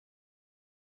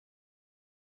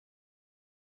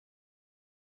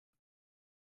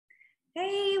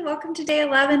Hey, welcome to day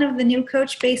 11 of the New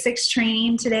Coach Basics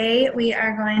training. Today we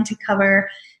are going to cover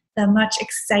the much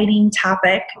exciting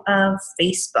topic of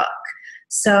Facebook.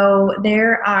 So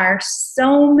there are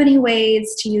so many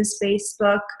ways to use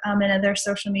Facebook and other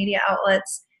social media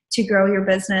outlets to grow your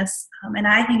business. And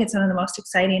I think it's one of the most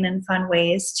exciting and fun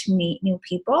ways to meet new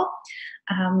people.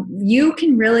 You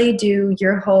can really do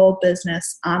your whole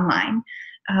business online.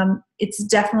 It's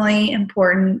definitely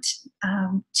important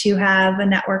to have a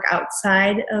network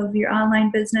outside of your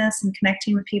online business and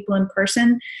connecting with people in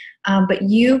person. But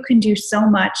you can do so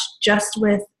much just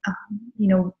with,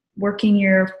 working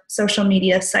your social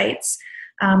media sites.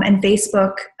 And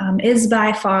Facebook is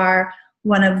by far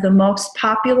one of the most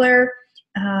popular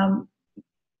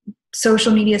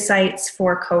social media sites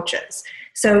for coaches.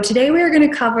 So today we are going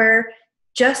to cover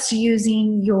just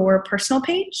using your personal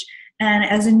page. And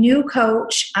as a new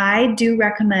coach, I do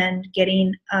recommend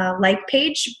getting a like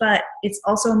page, but it's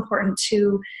also important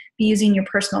to be using your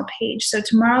personal page. So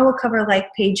tomorrow we'll cover like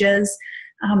pages.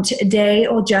 Today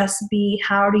will just be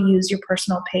how to use your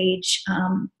personal page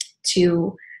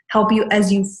to help you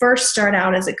as you first start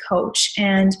out as a coach.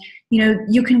 And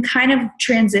you can kind of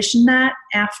transition that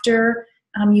after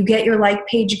you get your like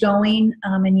page going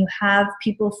and you have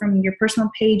people from your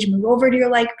personal page move over to your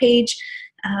like page.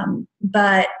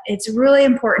 But it's really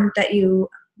important that you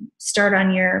start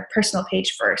on your personal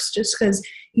page first, just because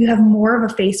you have more of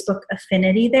a Facebook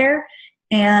affinity there.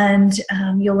 And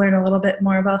you'll learn a little bit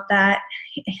more about that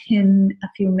in a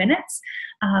few minutes.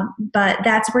 But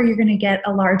that's where you're going to get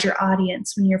a larger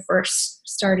audience when you're first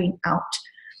starting out.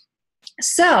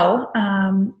 So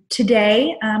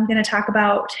today I'm going to talk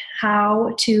about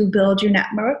how to build your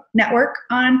network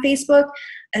on Facebook,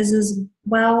 as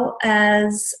well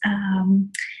as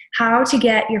how to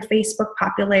get your Facebook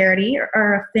popularity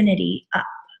or affinity up.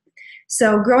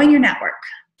 So growing your network.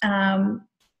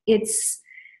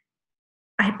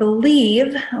 I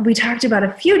believe we talked about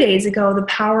a few days ago the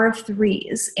power of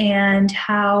threes, and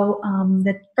how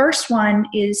the first one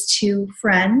is to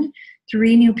friend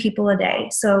 3 new people a day.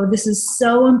 So this is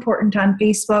so important on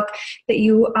Facebook that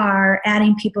you are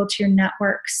adding people to your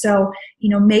network. So,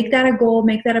 make that a goal,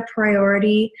 make that a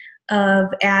priority of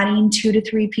adding 2 to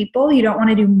 3 people. You don't want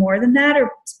to do more than that,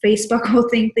 or Facebook will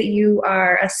think that you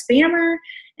are a spammer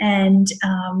and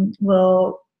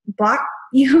will block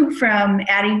you from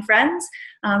adding friends.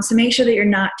 So make sure that you're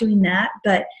not doing that.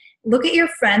 But look at your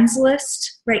friends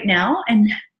list right now and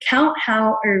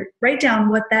write down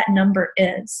what that number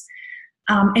is.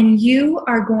 And you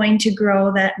are going to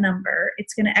grow that number.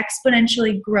 It's going to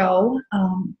exponentially grow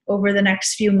over the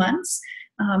next few months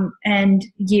and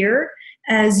year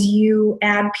as you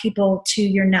add people to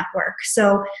your network.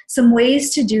 So some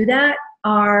ways to do that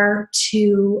are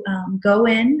to go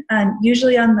in,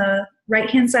 usually on the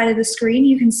right-hand side of the screen,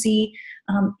 you can see,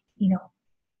 I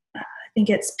think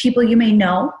it's people you may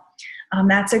know.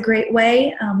 That's a great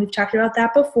way. We've talked about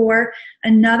that before.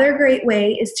 Another great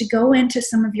way is to go into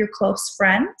some of your close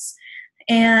friends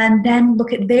and then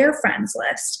look at their friends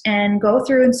list and go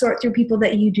through and sort through people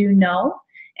that you do know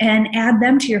and add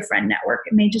them to your friend network.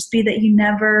 It may just be that you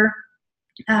never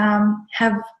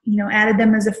have added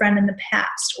them as a friend in the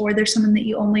past, or there's someone that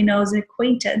you only know as an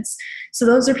acquaintance. So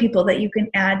those are people that you can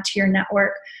add to your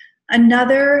network.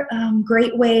 Another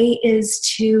great way is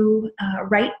to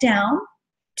write down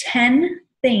 10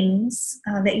 things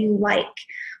that you like,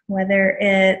 whether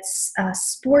it's a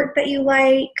sport that you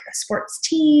like, a sports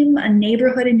team, a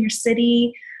neighborhood in your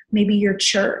city, maybe your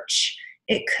church.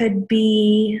 It could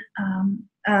be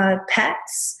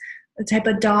pets, the type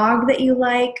of dog that you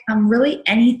like, really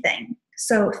anything.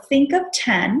 So think of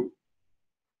 10.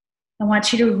 I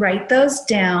want you to write those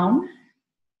down.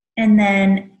 And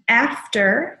then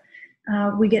after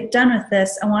we get done with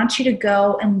this, I want you to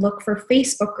go and look for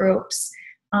Facebook groups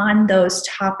on those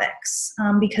topics,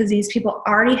 because these people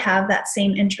already have that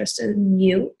same interest in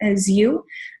you as you,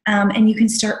 and you can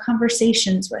start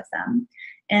conversations with them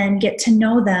and get to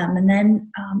know them, and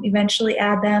then eventually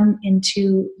add them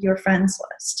into your friends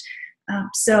list.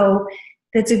 So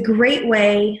that's a great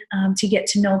way to get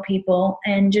to know people,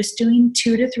 and just doing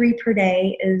 2 to 3 per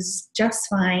day is just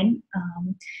fine.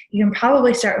 You can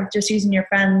probably start with just using your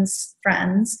friends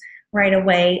right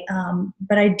away,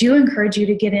 but I do encourage you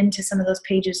to get into some of those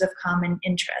pages of common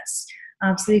interest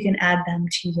so you can add them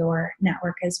to your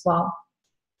network as well.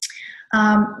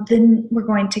 Then we're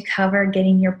going to cover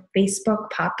getting your Facebook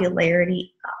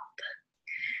popularity up.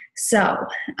 So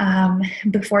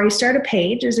before you start a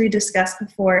page, as we discussed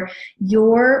before,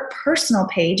 your personal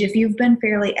page, if you've been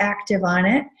fairly active on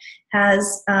it,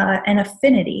 has an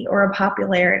affinity or a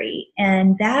popularity,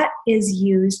 and that is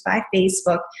used by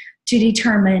Facebook to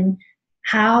determine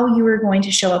how you are going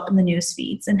to show up in the news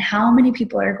feeds and how many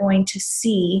people are going to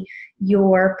see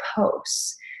your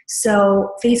posts.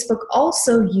 So Facebook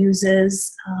also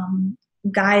uses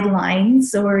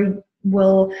guidelines, or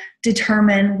will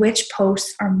determine which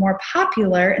posts are more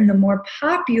popular, and the more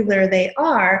popular they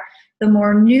are, the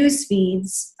more news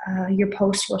feeds your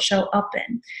post will show up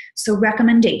in. So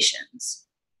recommendations.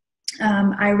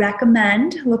 I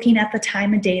recommend looking at the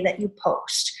time of day that you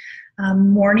post.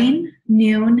 Morning,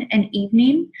 noon, and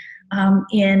evening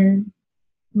in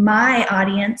my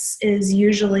audience is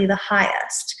usually the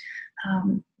highest.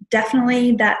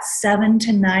 Definitely that 7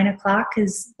 to 9 o'clock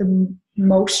is the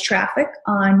most traffic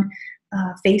on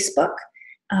Facebook.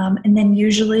 And then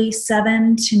usually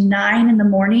 7 to 9 in the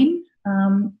morning,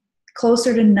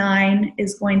 closer to 9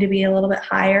 is going to be a little bit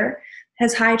higher,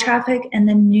 has high traffic, and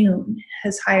then noon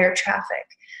has higher traffic.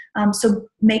 So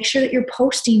make sure that you're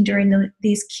posting during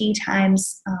these key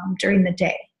times during the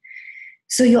day.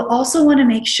 So you'll also want to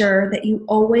make sure that you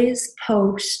always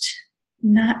post,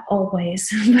 not always,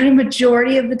 but a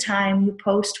majority of the time you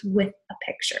post with a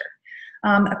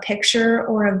picture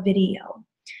or a video.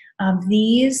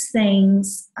 These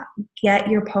things get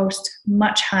your post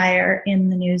much higher in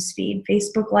the newsfeed.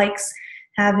 Facebook likes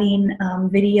having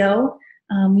video.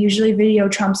 Usually video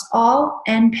trumps all,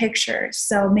 and pictures.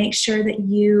 So make sure that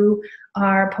you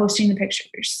are posting the picture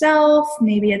of yourself.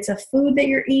 Maybe it's a food that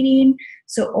you're eating.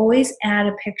 So always add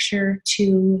a picture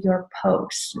to your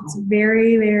post. It's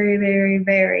very, very, very,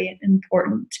 very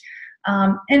important.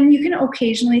 And you can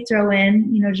occasionally throw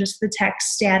in, just the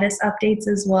text status updates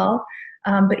as well.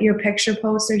 But your picture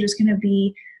posts are just going to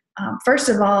be, first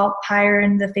of all, higher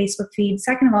in the Facebook feed.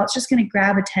 Second of all, it's just going to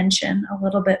grab attention a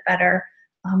little bit better.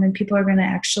 And people are going to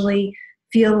actually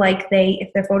feel like if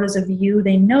they're photos of you,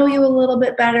 they know you a little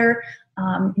bit better.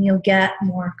 And you'll get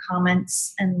more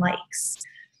comments and likes.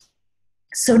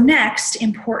 So next,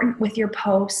 important with your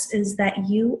posts is that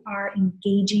you are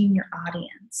engaging your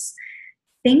audience.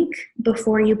 Think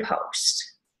before you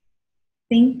post.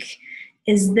 Think,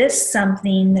 is this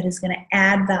something that is going to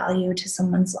add value to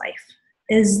someone's life?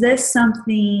 Is this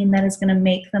something that is going to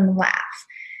make them laugh?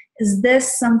 Is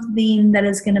this something that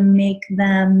is going to make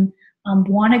them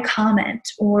want to comment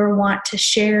or want to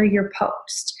share your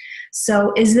post?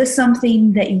 So is this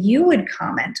something that you would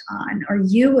comment on or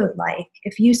you would like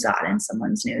if you saw it in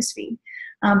someone's newsfeed?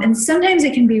 And sometimes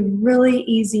it can be really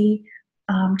easy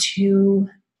to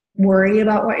worry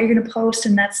about what you're going to post,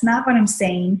 and that's not what I'm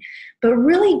saying, but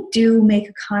really do make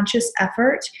a conscious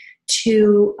effort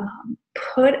to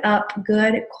put up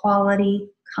good quality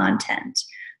content,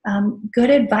 good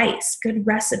advice, good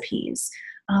recipes,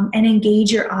 and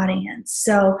engage your audience.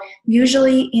 So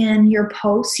usually in your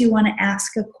posts, you want to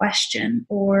ask a question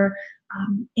or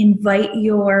invite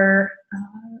your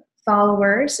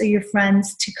followers or your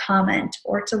friends to comment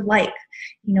or to like.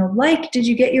 Did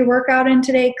you get your workout in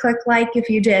today? Click like if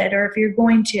you did, or if you're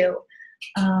going to.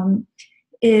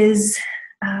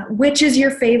 Which is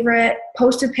your favorite?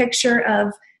 Post a picture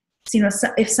of,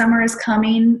 if summer is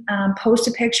coming, post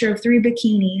a picture of 3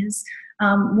 bikinis.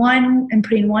 One, and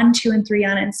putting 1, 2, and 3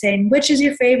 on it and saying, which is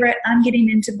your favorite? I'm getting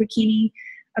into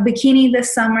a bikini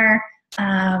this summer.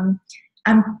 I'm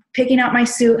picking out my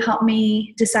suit. Help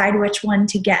me decide which one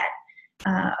to get.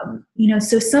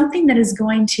 So something that is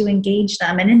going to engage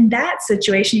them. And in that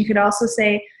situation, you could also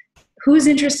say, who's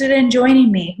interested in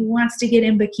joining me? Who wants to get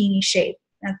in bikini shape?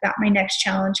 I've got my next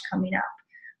challenge coming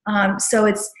up. So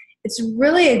it's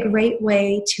really a great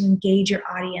way to engage your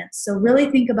audience. So really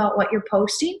think about what you're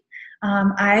posting.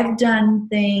 I've done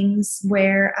things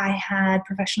where I had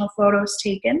professional photos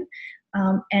taken,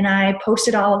 and I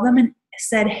posted all of them and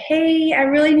said, hey, I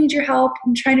really need your help.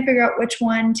 I'm trying to figure out which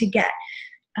one to get.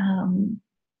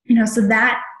 So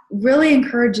that really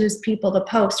encourages people to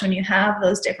post when you have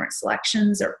those different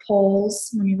selections or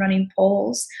polls, when you're running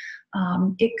polls.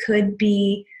 It could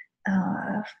be,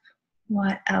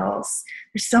 what else?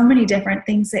 There's so many different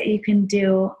things that you can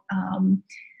do.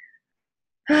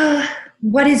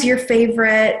 What is your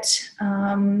favorite?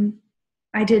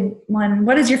 I did one,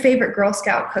 what is your favorite Girl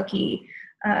Scout cookie?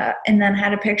 And then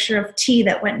had a picture of tea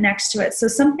that went next to it. So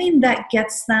something that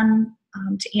gets them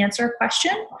to answer a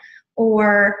question,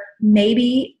 or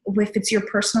maybe if it's your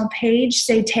personal page,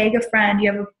 say tag a friend.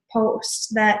 You have a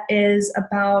post that is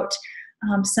about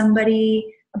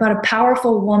about a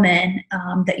powerful woman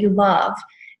that you love,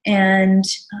 and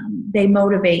they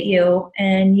motivate you,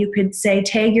 and you could say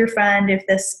tag your friend if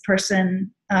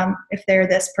they're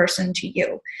this person to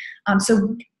you.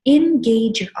 So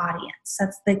engage your audience.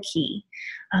 That's the key.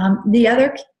 The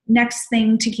other next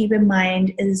thing to keep in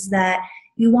mind is that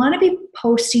you want to be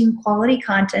posting quality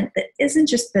content that isn't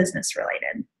just business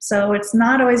related. So it's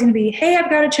not always going to be, hey,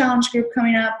 I've got a challenge group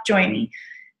coming up, join me.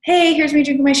 Hey, here's me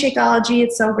drinking my Shakeology,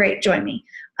 it's so great, join me.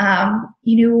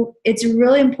 It's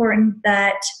really important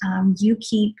that you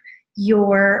keep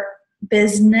your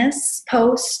business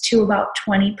posts to about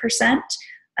 20%,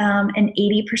 and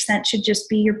 80% should just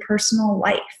be your personal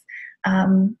life,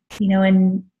 and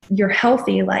your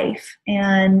healthy life.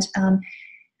 And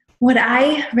what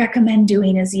I recommend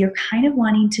doing is you're kind of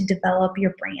wanting to develop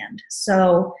your brand.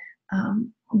 So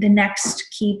the next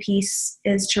key piece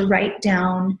is to write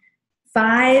down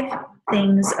 5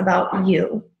 things about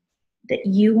you that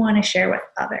you want to share with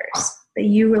others, that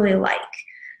you really like.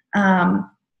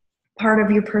 Part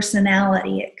of your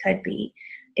personality, it could be.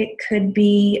 It could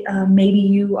be maybe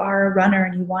you are a runner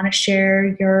and you want to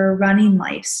share your running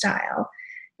lifestyle.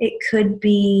 It could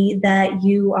be that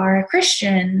you are a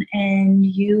Christian and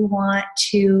you want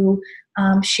to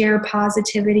share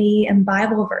positivity and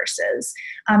Bible verses.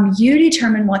 You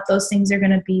determine what those things are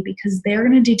going to be, because they're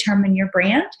going to determine your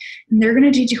brand, and they're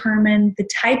going to determine the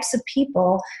types of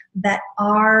people that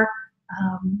are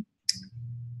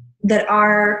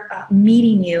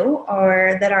meeting you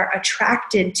or that are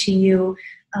attracted to you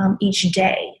each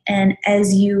day. And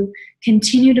as you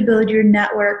continue to build your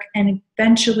network and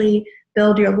eventually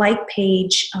build your like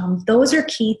page, those are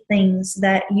key things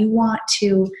that you want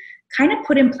to kind of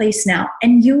put in place now,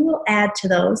 and you will add to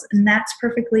those, and that's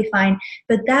perfectly fine.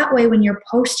 But that way, when you're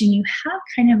posting, you have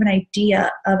kind of an idea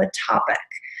of a topic.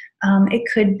 It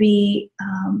could be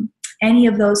any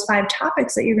of those 5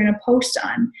 topics that you're going to post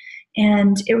on,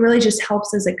 and it really just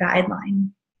helps as a guideline.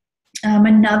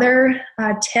 Another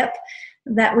tip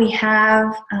that we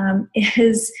have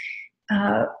is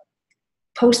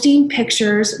posting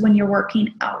pictures when you're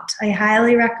working out. I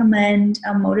highly recommend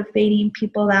motivating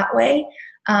people that way.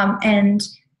 And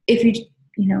if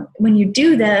when you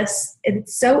do this,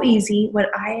 it's so easy.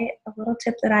 A little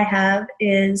tip that I have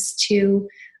is to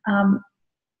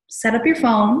set up your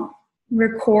phone,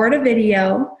 record a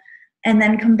video, and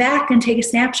then come back and take a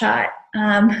snapshot.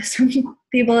 Some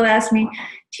people have asked me,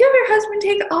 do you have your husband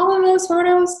take all of those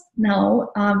photos?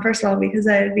 No. First of all, because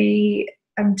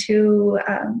I'm too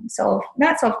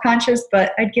not self-conscious,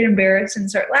 but I'd get embarrassed and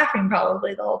start laughing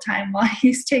probably the whole time while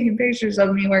he's taking pictures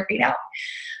of me working out.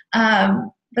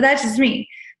 But that's just me.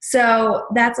 So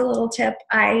that's a little tip.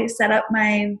 I set up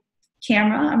my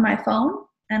camera on my phone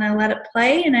and I let it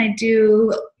play, and I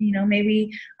do,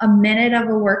 maybe a minute of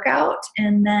a workout,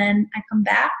 and then I come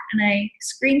back and I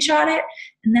screenshot it,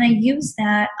 and then I use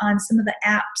that on some of the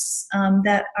apps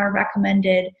that are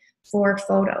recommended for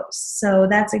photos. So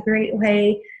that's a great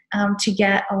way to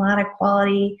get a lot of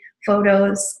quality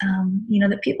photos,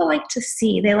 that people like to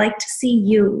see. They like to see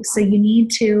you. So you need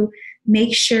to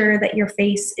make sure that your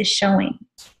face is showing.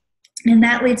 And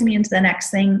that leads me into the next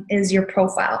thing, is your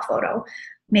profile photo.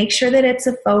 Make sure that it's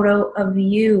a photo of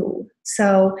you.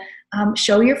 So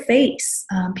show your face.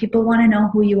 People want to know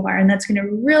who you are, and that's going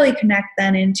to really connect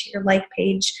then into your like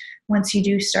page once you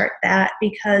do start that,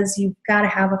 because you've got to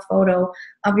have a photo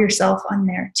of yourself on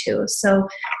there too. So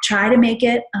try to make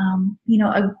it,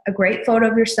 a great photo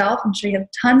of yourself. I'm sure you have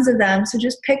tons of them. So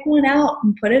just pick one out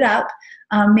and put it up.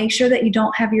 Make sure that you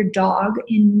don't have your dog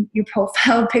in your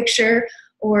profile picture,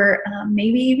 or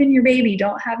maybe even your baby.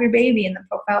 Don't have your baby in the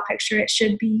profile picture. It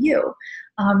should be you.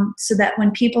 So that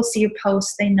when people see your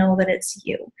post, they know that it's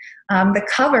you. The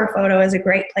cover photo is a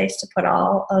great place to put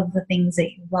all of the things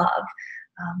that you love.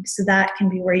 So that can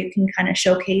be where you can kind of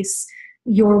showcase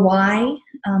your why,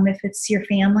 if it's your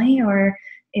family, or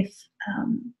if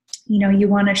you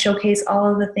want to showcase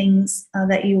all of the things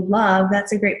that you love.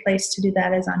 That's a great place to do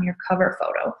that, is on your cover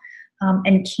photo.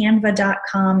 And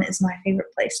canva.com is my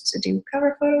favorite place to do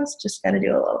cover photos. Just got to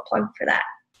do a little plug for that.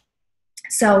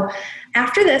 So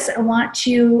after this, I want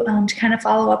you to kind of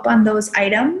follow up on those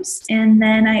items. And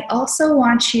then I also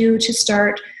want you to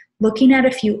start looking at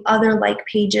a few other like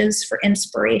pages for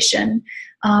inspiration.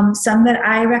 Some that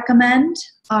I recommend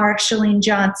are Chalene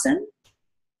Johnson,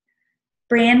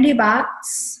 Brandy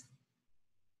Botts,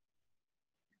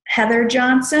 Heather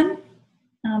Johnson.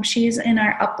 She's in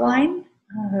our upline.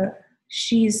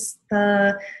 She's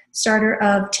the starter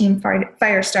of Team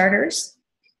Fire Starters.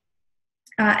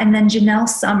 And then Janelle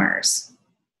Summers.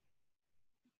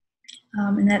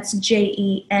 And that's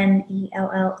Jenelle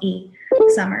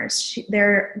Summers.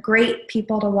 They're great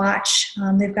people to watch.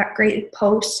 They've got great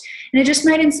posts, and it just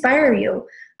might inspire you.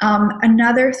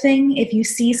 Another thing, if you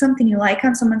see something you like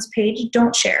on someone's page,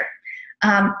 don't share.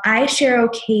 I share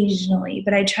occasionally,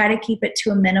 but I try to keep it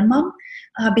to a minimum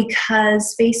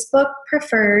because Facebook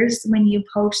prefers when you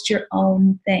post your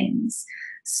own things.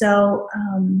 So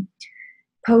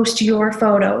post your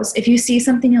photos. If you see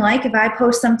something you like, if I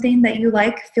post something that you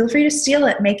like, feel free to steal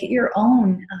it, make it your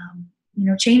own.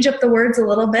 Change up the words a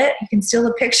little bit. You can steal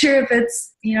a picture if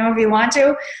it's, if you want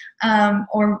to,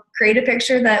 or create a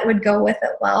picture that would go with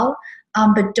it well.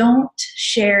 But don't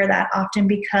share that often,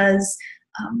 because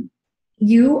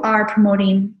you are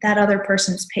promoting that other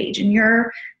person's page, and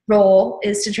your role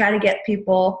is to try to get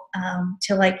people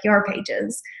to like your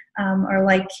pages or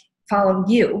like follow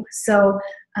you. So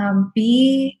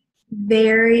be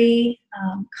very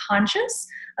conscious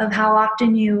of how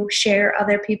often you share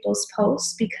other people's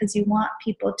posts, because you want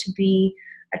people to be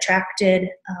attracted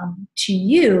to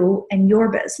you and your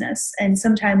business. And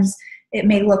sometimes it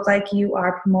may look like you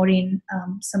are promoting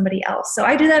somebody else. So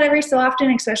I do that every so often,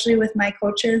 especially with my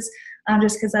coaches,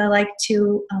 just because I like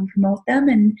to promote them.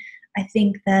 And I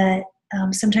think that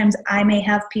sometimes I may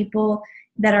have people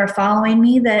that are following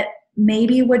me that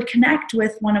maybe would connect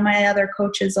with one of my other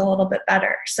coaches a little bit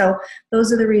better. So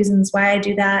those are the reasons why I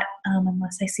do that,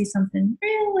 unless I see something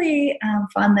really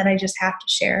fun that I just have to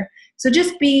share. So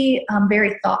just be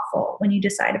very thoughtful when you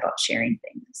decide about sharing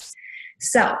things.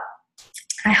 So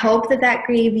I hope that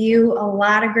gave you a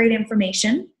lot of great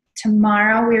information.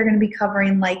 Tomorrow we are going to be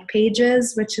covering like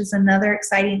pages, which is another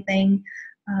exciting thing.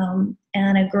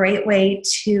 And a great way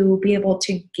to be able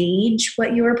to gauge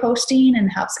what you are posting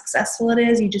and how successful it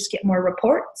is. You just get more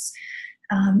reports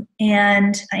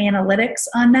and analytics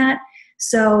on that.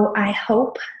 So I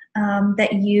hope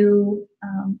that you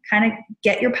kind of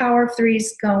get your power of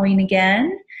threes going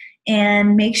again,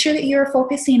 and make sure that you're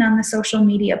focusing on the social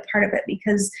media part of it,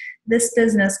 because this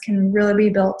business can really be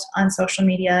built on social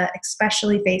media,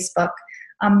 especially Facebook.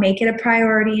 Make it a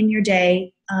priority in your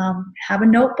day. Have a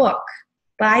notebook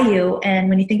by you, and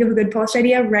when you think of a good post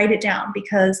idea, write it down,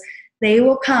 because they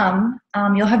will come.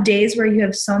 You'll have days where you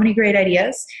have so many great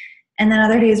ideas, and then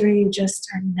other days where you just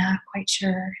are not quite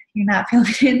sure. You're not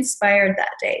feeling inspired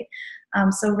that day.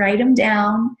 So write them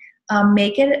down.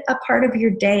 Make it a part of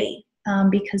your day,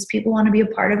 because people want to be a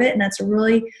part of it, and that's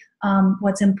really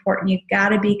what's important. You've got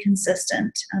to be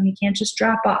consistent. You can't just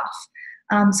drop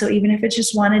off. So even if it's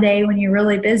just one a day when you're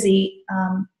really busy,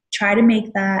 try to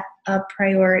make that a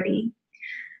priority.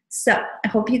 So I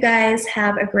hope you guys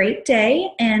have a great day,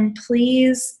 and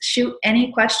please shoot any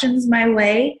questions my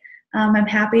way. I'm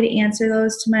happy to answer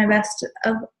those to my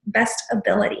best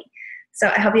ability. So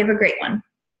I hope you have a great one.